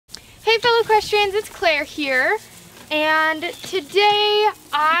Hey fellow equestrians, it's Claire here, and today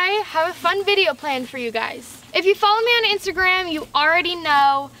I have a fun video planned for you guys. If you follow me on Instagram, you already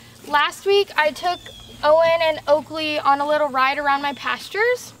know last week I took Owen and Oakley on a little ride around my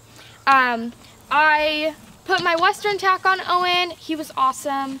pastures. I put my Western tack on Owen, he was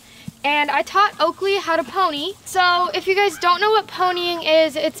awesome, and I taught Oakley how to pony. So if you guys don't know what ponying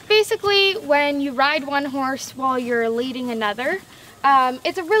is, it's basically when you ride one horse while you're leading another.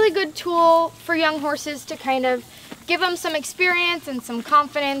 It's a really good tool for young horses to kind of give them some experience and some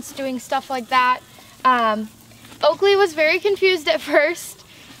confidence doing stuff like that. Oakley was very confused at first.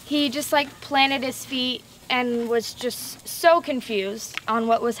 He just like planted his feet and was just so confused on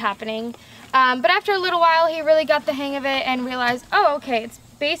what was happening. But after a little while he really got the hang of it and realized, oh okay, it's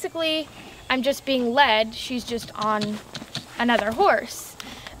basically I'm just being led, she's just on another horse.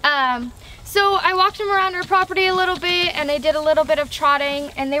 So I walked them around our property a little bit and they did a little bit of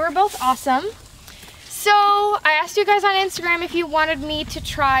trotting and they were both awesome. So I asked you guys on Instagram if you wanted me to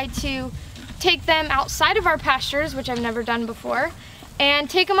try to take them outside of our pastures, which I've never done before, and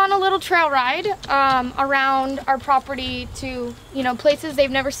take them on a little trail ride around our property to, you know, places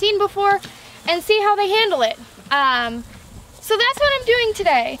they've never seen before and see how they handle it. So that's what I'm doing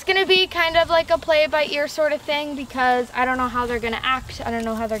today. It's gonna be kind of like a play by ear sort of thing because I don't know how they're gonna act. I don't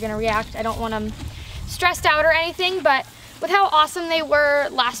know how they're gonna react. I don't want them stressed out or anything, but with how awesome they were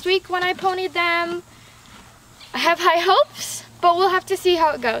last week when I ponied them, I have high hopes, but we'll have to see how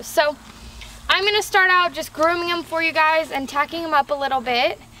it goes. So I'm gonna start out just grooming them for you guys and tacking them up a little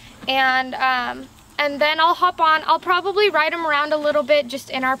bit, and then I'll hop on. I'll probably ride them around a little bit just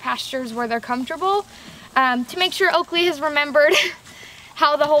in our pastures where they're comfortable. To make sure Oakley has remembered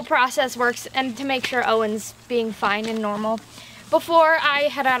how the whole process works and to make sure Owen's being fine and normal before I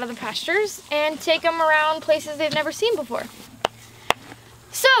head out of the pastures and take them around places they've never seen before.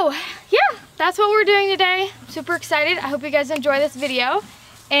 So yeah, that's what we're doing today. I'm super excited. I hope you guys enjoy this video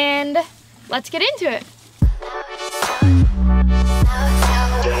and let's get into it.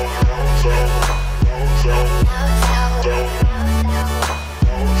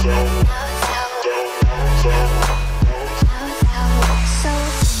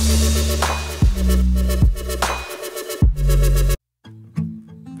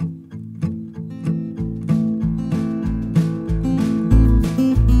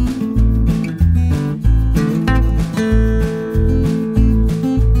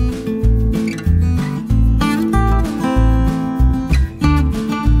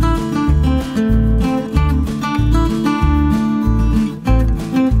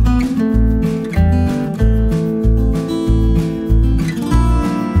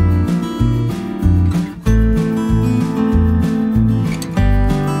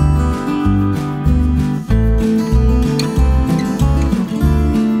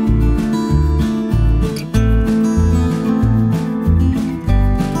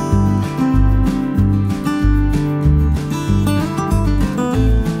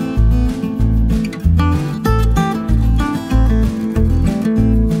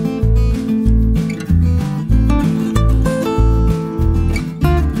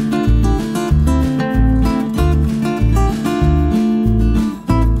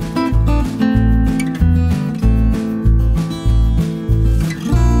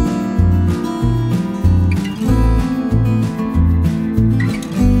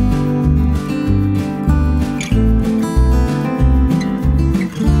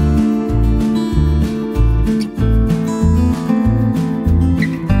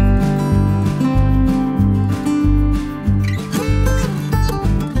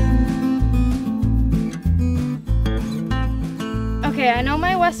 Okay, I know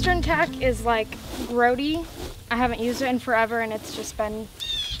my Western tack is like grody. I haven't used it in forever and it's just been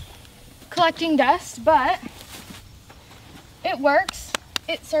collecting dust, but it works.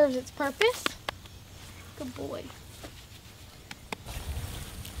 It serves its purpose. Good boy.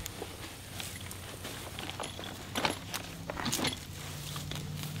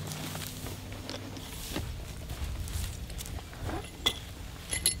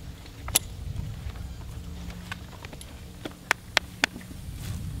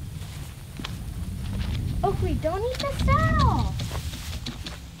 Oakley, don't eat the saddle.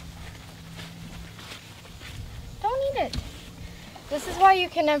 Don't eat it. This is why you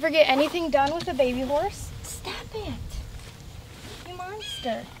can never get anything done with a baby horse. Stop it. You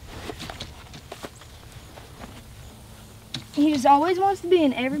monster. He just always wants to be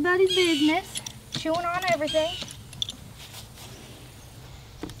in everybody's business, chewing on everything.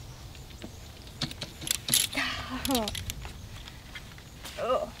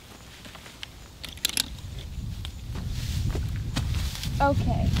 Oh.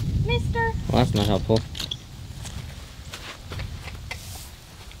 Okay, mister. Well, that's not helpful.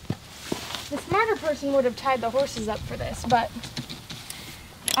 The smarter person would have tied the horses up for this, but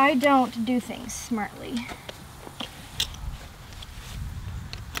I don't do things smartly.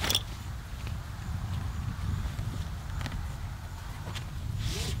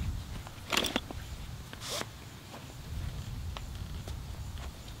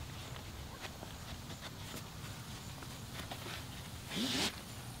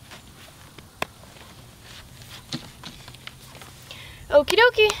 Okie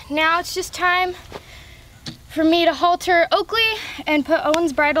dokie, now it's just time for me to halter Oakley and put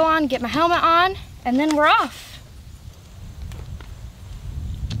Owen's bridle on, get my helmet on, and then we're off.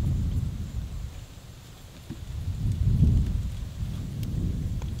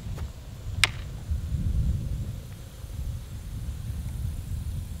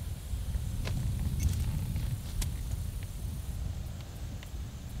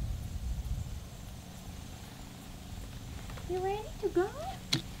 You ready to go?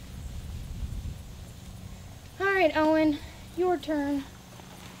 All right, Owen, your turn.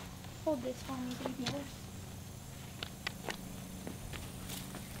 Hold this for me, baby horse.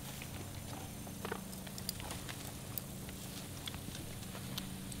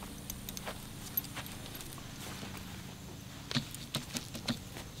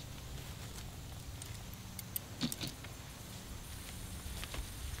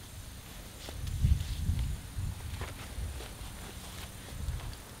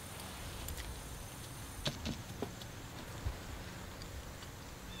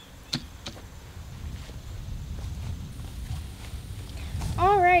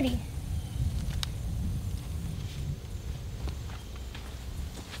 Alrighty.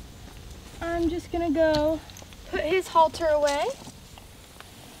 I'm just gonna go put his halter away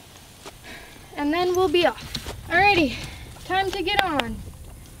and then we'll be off. Alrighty, time to get on.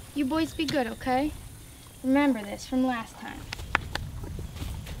 You boys be good, okay? Remember this from last time.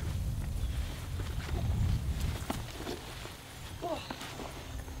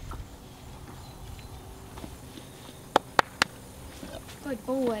 Good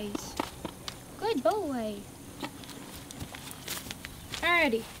boys. Good boys.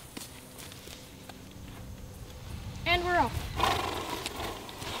 Alrighty. And we're off.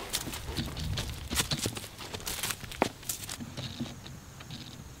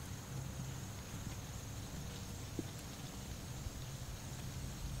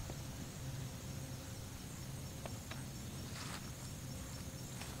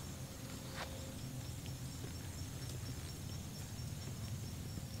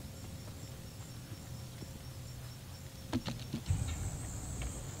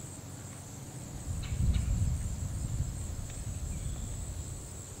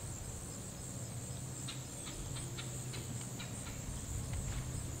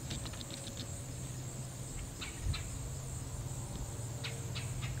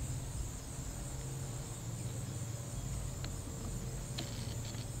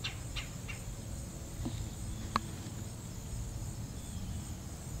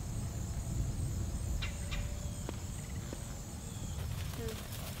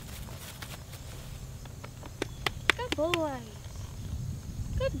 Good boys.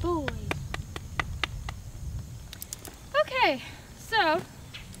 Good boys. Okay, so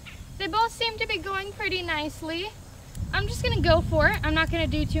they both seem to be going pretty nicely. I'm just gonna go for it. I'm not gonna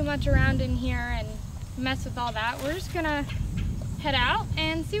do too much around in here and mess with all that. We're just gonna head out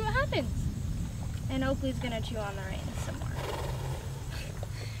and see what happens. And Oakley's gonna chew on the reins some more.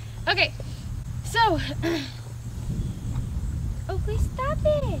 Okay, so Oakley, stop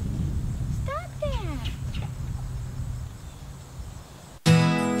it. Stop that.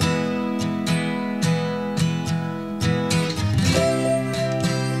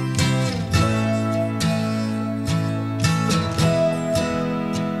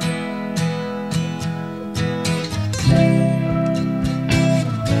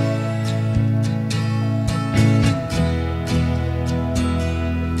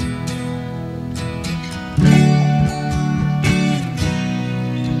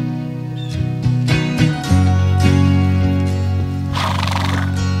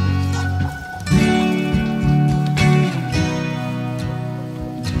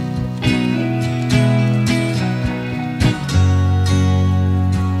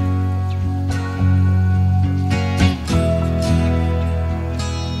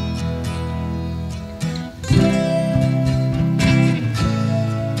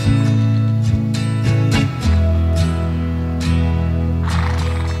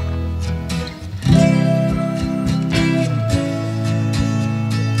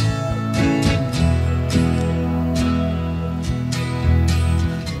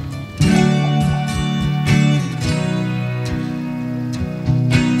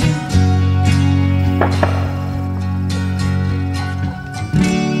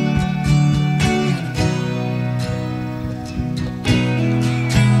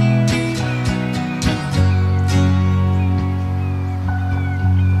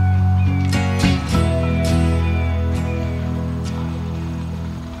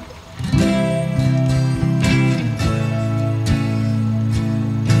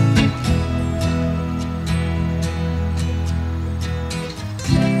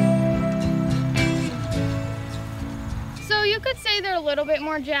 say they're a little bit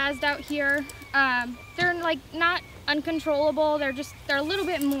more jazzed out here. They're like not uncontrollable, they're a little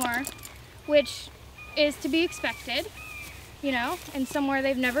bit more, which is to be expected, you know, in somewhere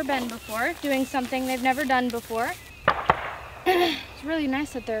they've never been before, doing something they've never done before. It's really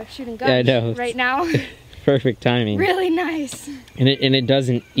nice that they're shooting guns, yeah, I know, right now. Perfect timing. Really nice. And it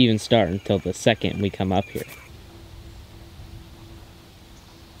doesn't even start until the second we come up here.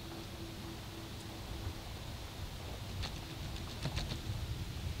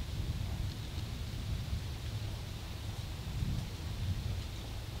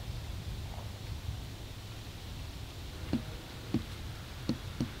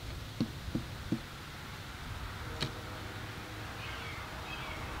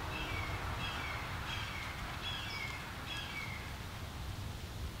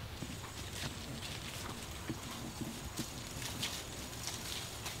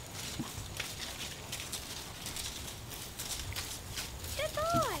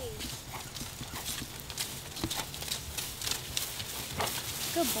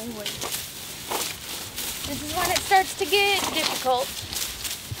 Good boy. This is when it starts to get difficult.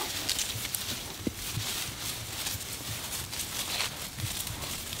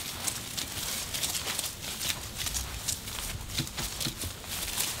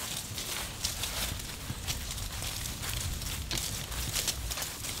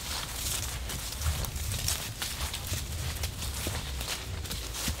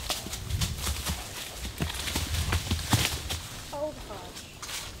 Oh gosh.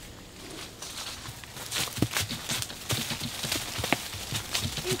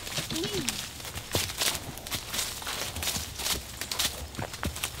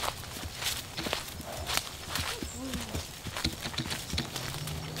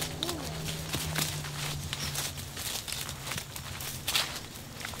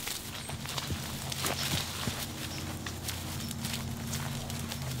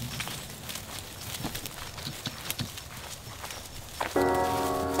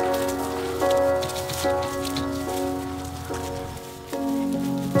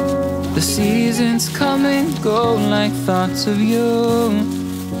 The seasons come and go like thoughts of you.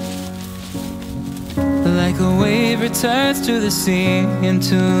 Like a wave returns to the sea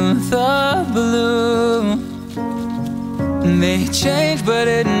into the blue. They change but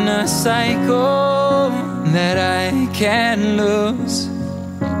in a cycle that I can't lose.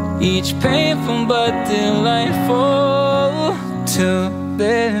 Each painful but delightful to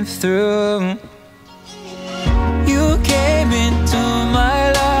live through. You came into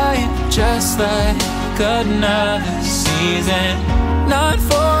my life just like another season. Not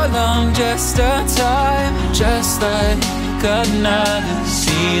for long, just a time, just like another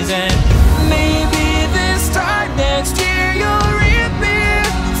season. Maybe this time next year you'll reappear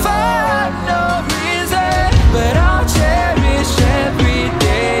for no reason, but I'll cherish every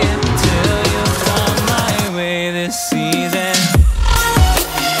day until you come my way this season.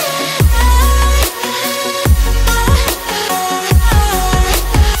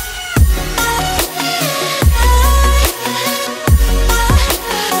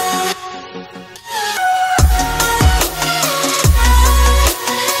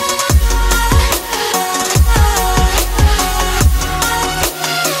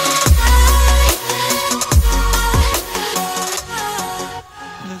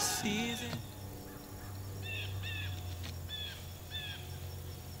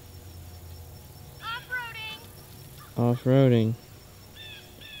 Off-roading.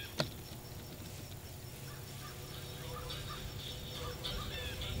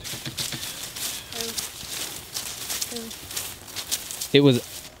 It was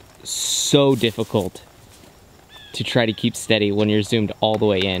so difficult to try to keep steady when you're zoomed all the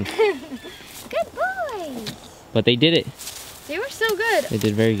way in. Good boys. But they did it. They were so good. They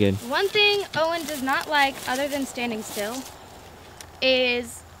did very good. One thing Owen does not like, other than standing still,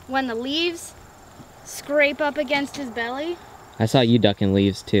 is when the leaves scrape up against his belly. I saw you ducking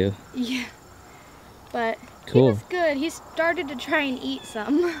leaves too. Yeah, but cool. He was good. He started to try and eat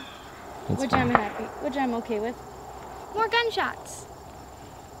some, which I'm happy, which I'm okay with. More gunshots.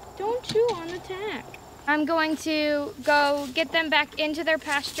 Don't chew on the tack. I'm going to go get them back into their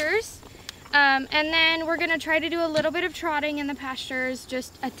pastures, and then we're gonna try to do a little bit of trotting in the pastures,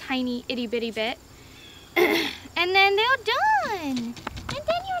 just a tiny itty bitty bit, and then they're done. And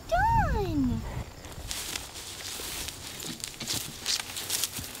then you're done.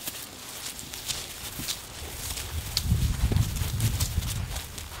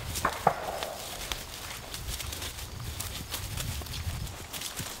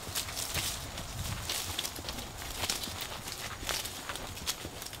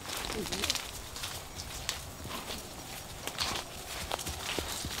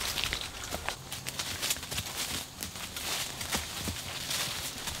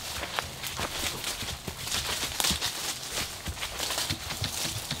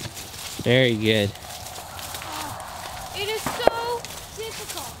 Very good. It is so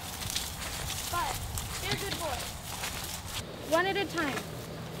difficult, but they're good boys. One at a time.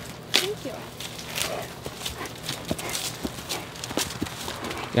 Thank you.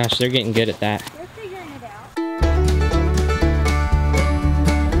 Gosh, they're getting good at that. They're figuring it out.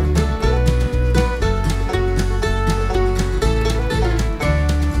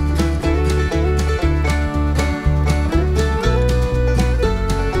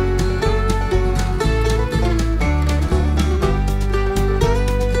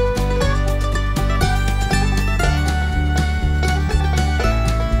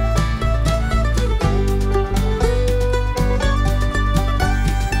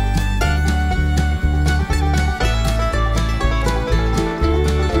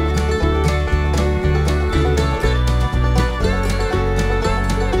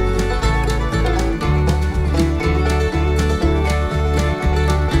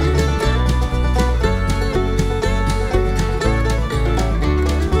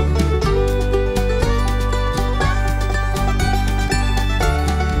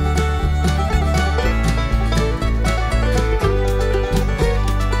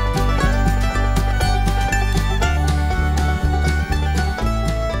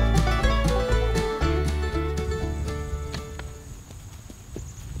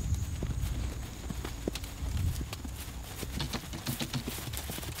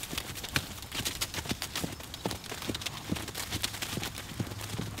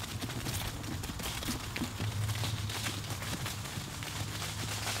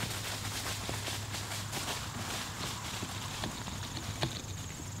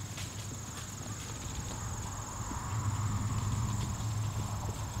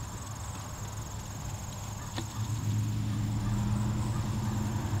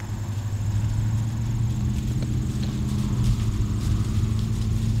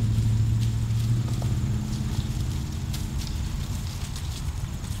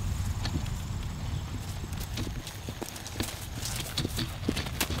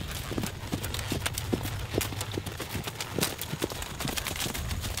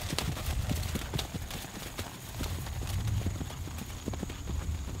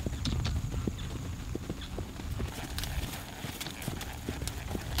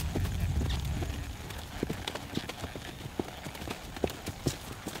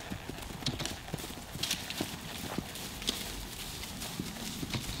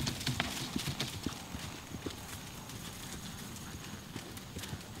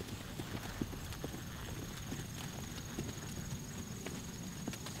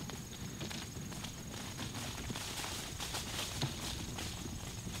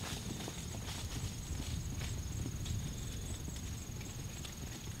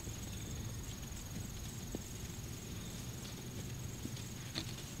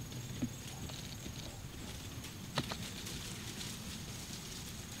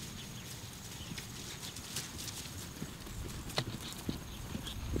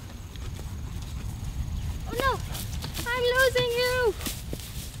 losing you.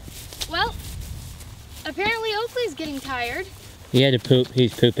 Well, apparently Oakley's getting tired. He had to poop.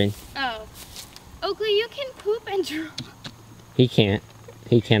 He's pooping. Oh. Oakley, you can poop and draw. He can't.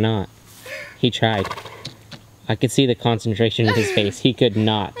 He cannot. He tried. I could see the concentration in his face. He could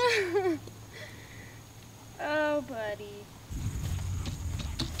not. Oh, buddy.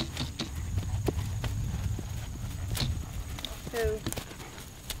 Ooh.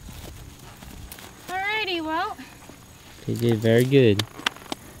 Alrighty, well. He did very good.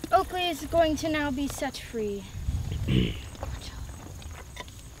 Oakley is going to now be set free.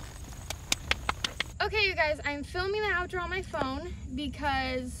 Okay, you guys, I'm filming the outro on my phone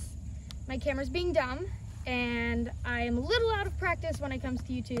because my camera's being dumb and I am a little out of practice when it comes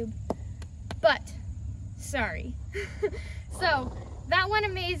to YouTube, but sorry. So that went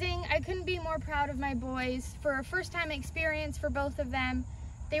amazing. I couldn't be more proud of my boys for a first time experience for both of them.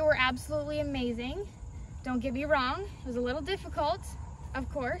 They were absolutely amazing. Don't get me wrong, it was a little difficult, of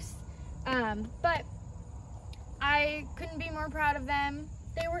course, but I couldn't be more proud of them.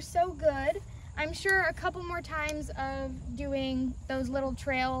 They were so good. I'm sure a couple more times of doing those little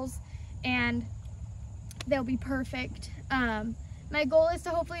trails and they'll be perfect. My goal is to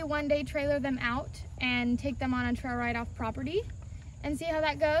hopefully one day trailer them out and take them on a trail ride off property and see how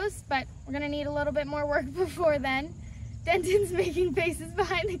that goes, but we're gonna need a little bit more work before then. Denton's making faces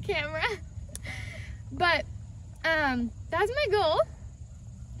behind the camera. But that's my goal.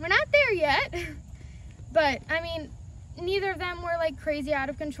 We're not there yet, but I mean, neither of them were like crazy out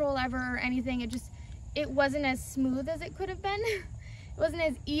of control ever or anything. It wasn't as smooth as it could have been. It wasn't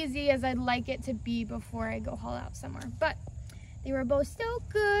as easy as I'd like it to be before I go haul out somewhere. But They were both so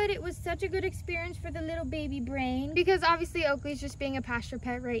good. It was such a good experience for the little baby brain, because obviously Oakley's just being a pasture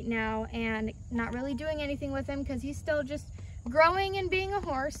pet right now and not really doing anything with him because he's still just growing and being a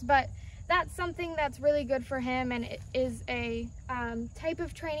horse. But that's something that's really good for him, and it is a type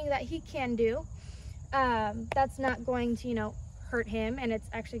of training that he can do that's not going to, you know, hurt him, and it's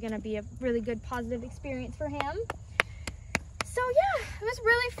actually going to be a really good positive experience for him. So yeah, it was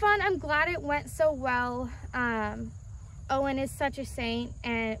really fun. I'm glad it went so well. Owen is such a saint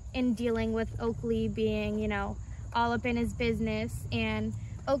and in dealing with Oakley being, you know, all up in his business, and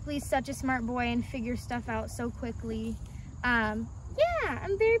Oakley's such a smart boy and figures stuff out so quickly. Yeah,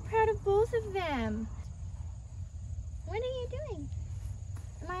 I'm very proud of both of them. What are you doing?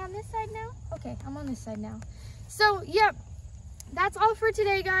 Am I on this side now? Okay, I'm on this side now. So, yep, that's all for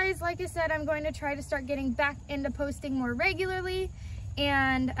today, guys. Like I said, I'm going to try to start getting back into posting more regularly,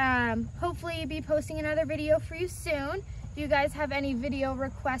 and hopefully be posting another video for you soon. If you guys have any video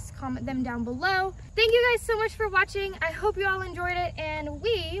requests, comment them down below. Thank you guys so much for watching. I hope you all enjoyed it, and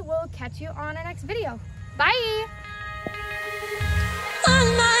we will catch you on our next video. Bye!